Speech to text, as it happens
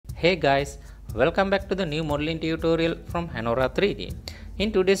Hey guys, welcome back to the new modeling tutorial from Hanora 3D.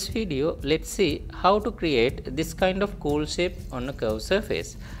 In today's video, let's see how to create this kind of cool shape on a curved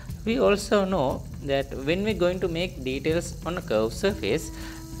surface. We also know that when we're going to make details on a curved surface,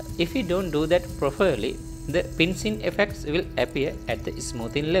 if we don't do that properly, the pinching effects will appear at the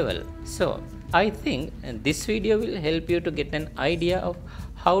smoothing level. So, I think this video will help you to get an idea of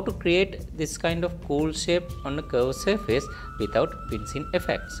how to create this kind of cool shape on a curved surface without pinching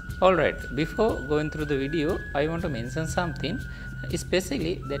effects. Alright, before going through the video, I want to mention something,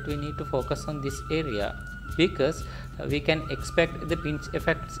 especially that we need to focus on this area because we can expect the pinch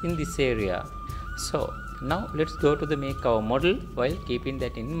effects in this area. So now let's go to the make our model while keeping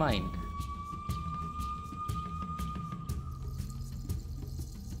that in mind.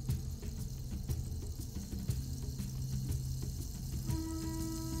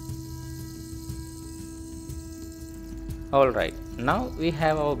 Alright, now we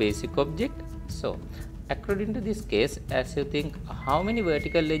have our basic object. So according to this case, as you think how many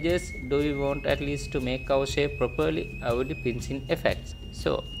vertical edges do we want at least to make our shape properly with the pinching effects.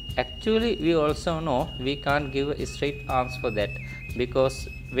 So actually we also know we can't give a straight answer for that, because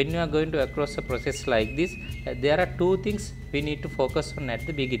when you are going to across a process like this, there are two things we need to focus on at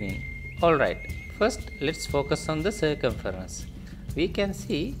the beginning. Alright, first let's focus on the circumference. We can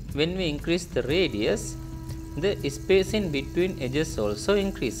see when we increase the radius, the spacing between edges also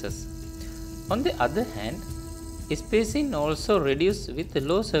increases. On the other hand, spacing also reduces with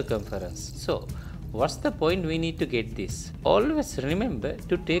low circumference. So, what's the point we need to get this? Always remember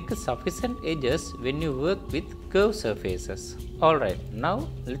to take sufficient edges when you work with curved surfaces. Alright, now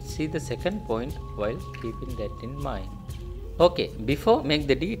let's see the second point while keeping that in mind. Okay, before make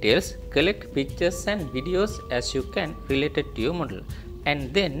the details, collect pictures and videos as you can related to your model,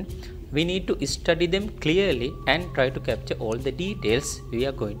 and then we need to study them clearly and try to capture all the details we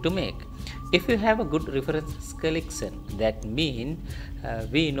are going to make. If you have a good reference collection, that means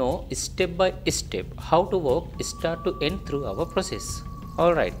we know step by step how to walk start to end through our process.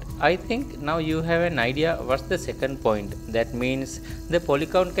 Alright, I think now you have an idea what's the second point. That means the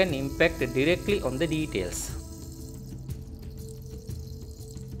polycount can impact directly on the details.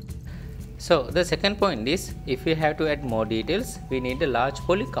 So the second point is, if we have to add more details, we need a large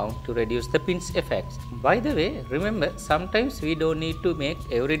poly count to reduce the pinch effects. By the way, remember sometimes we don't need to make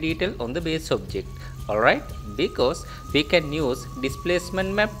every detail on the base object. Alright, because we can use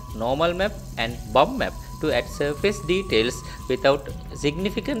displacement map, normal map and bump map to add surface details without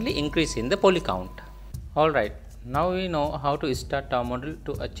significantly increasing the poly count. Alright, now we know how to start our model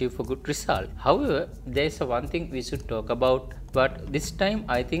to achieve a good result. However, there is one thing we should talk about, but this time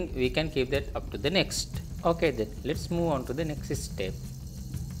I think we can keep that up to the next. Okay then, let's move on to the next step.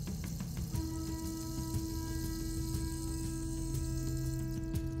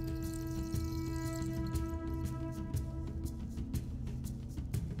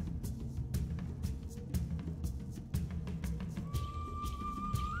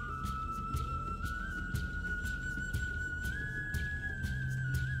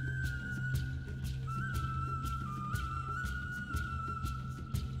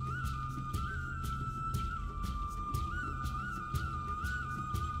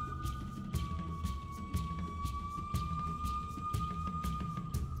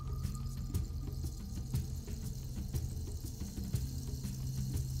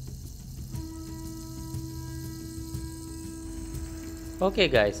 Okay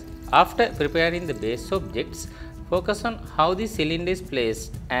guys, after preparing the base objects, focus on how the cylinder is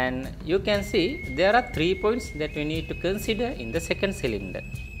placed, and you can see there are 3 points that we need to consider in the second cylinder.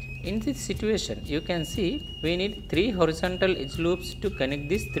 In this situation, you can see we need 3 horizontal edge loops to connect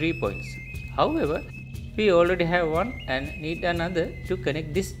these 3 points. However, we already have one and need another to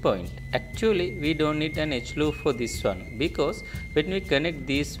connect this point. Actually, we don't need an edge loop for this one, because when we connect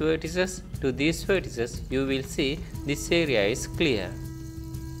these vertices to these vertices, you will see this area is clear.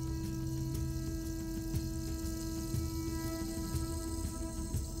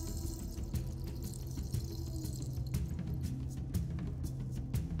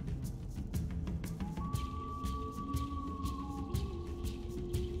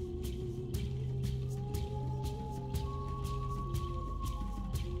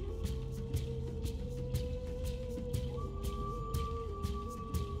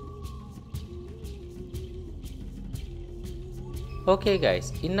 Okay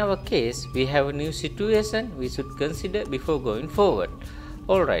guys, in our case we have a new situation we should consider before going forward.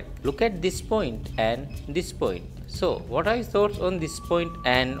 Alright, look at this point and this point. So what are your thoughts on this point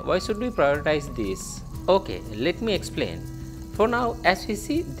and why should we prioritize this? Okay, let me explain. For now, as we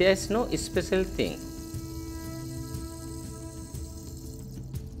see, there is no special thing.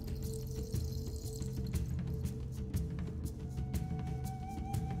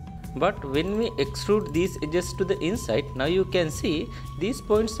 But when we extrude these edges to the inside, now you can see these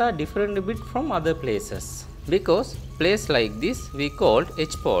points are different a bit from other places. Because place like this we called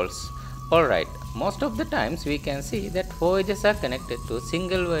edge poles. Alright, most of the times we can see that 4 edges are connected to a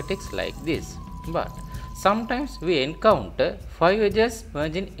single vertex like this. But sometimes we encounter 5 edges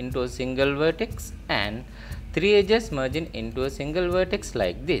merging into a single vertex and 3 edges merging into a single vertex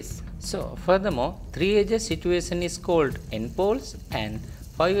like this. So furthermore, 3 edges situation is called end poles and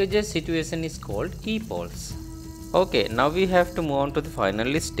 5 edges situation is called E poles. Okay, now we have to move on to the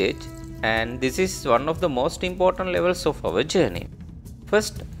final stage, and this is one of the most important levels of our journey.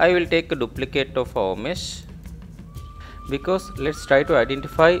 First, I will take a duplicate of our mesh, because let's try to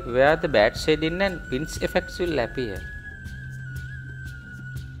identify where the bad shading and pinch effects will appear.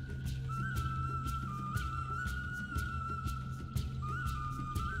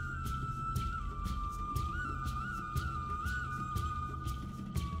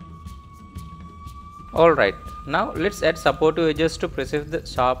 Alright, now let's add supportive edges to preserve the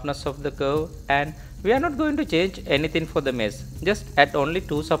sharpness of the curve, and we are not going to change anything for the mesh, just add only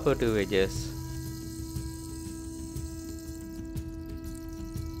 2 supportive edges.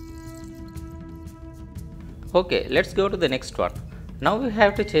 Okay, let's go to the next one. Now we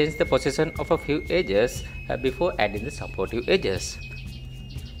have to change the position of a few edges before adding the supportive edges.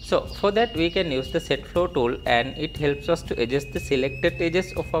 So for that we can use the set flow tool, and it helps us to adjust the selected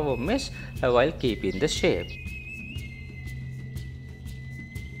edges of our mesh while keeping the shape.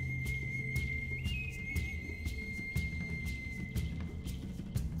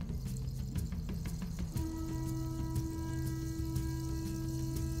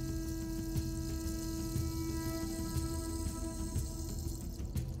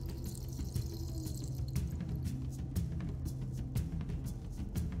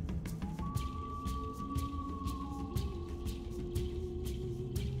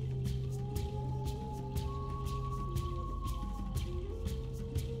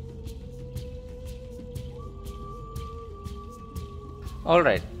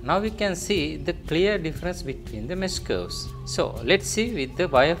 Alright, now we can see the clear difference between the mesh curves. So let's see with the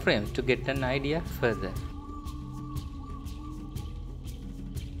wireframes to get an idea further.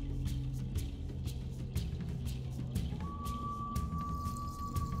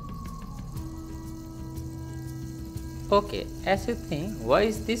 Okay, as you think, why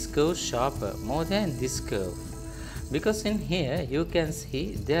is this curve sharper more than this curve? Because in here you can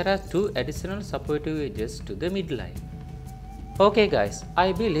see there are 2 additional supportive edges to the midline. Okay guys,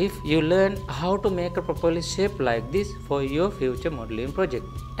 I believe you learned how to make a properly shape like this for your future modeling project,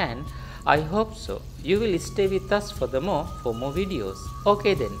 and I hope so. You will stay with us for more videos.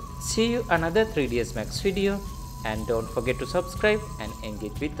 Okay then, see you another 3ds Max video, and don't forget to subscribe and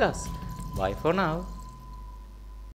engage with us. Bye for now.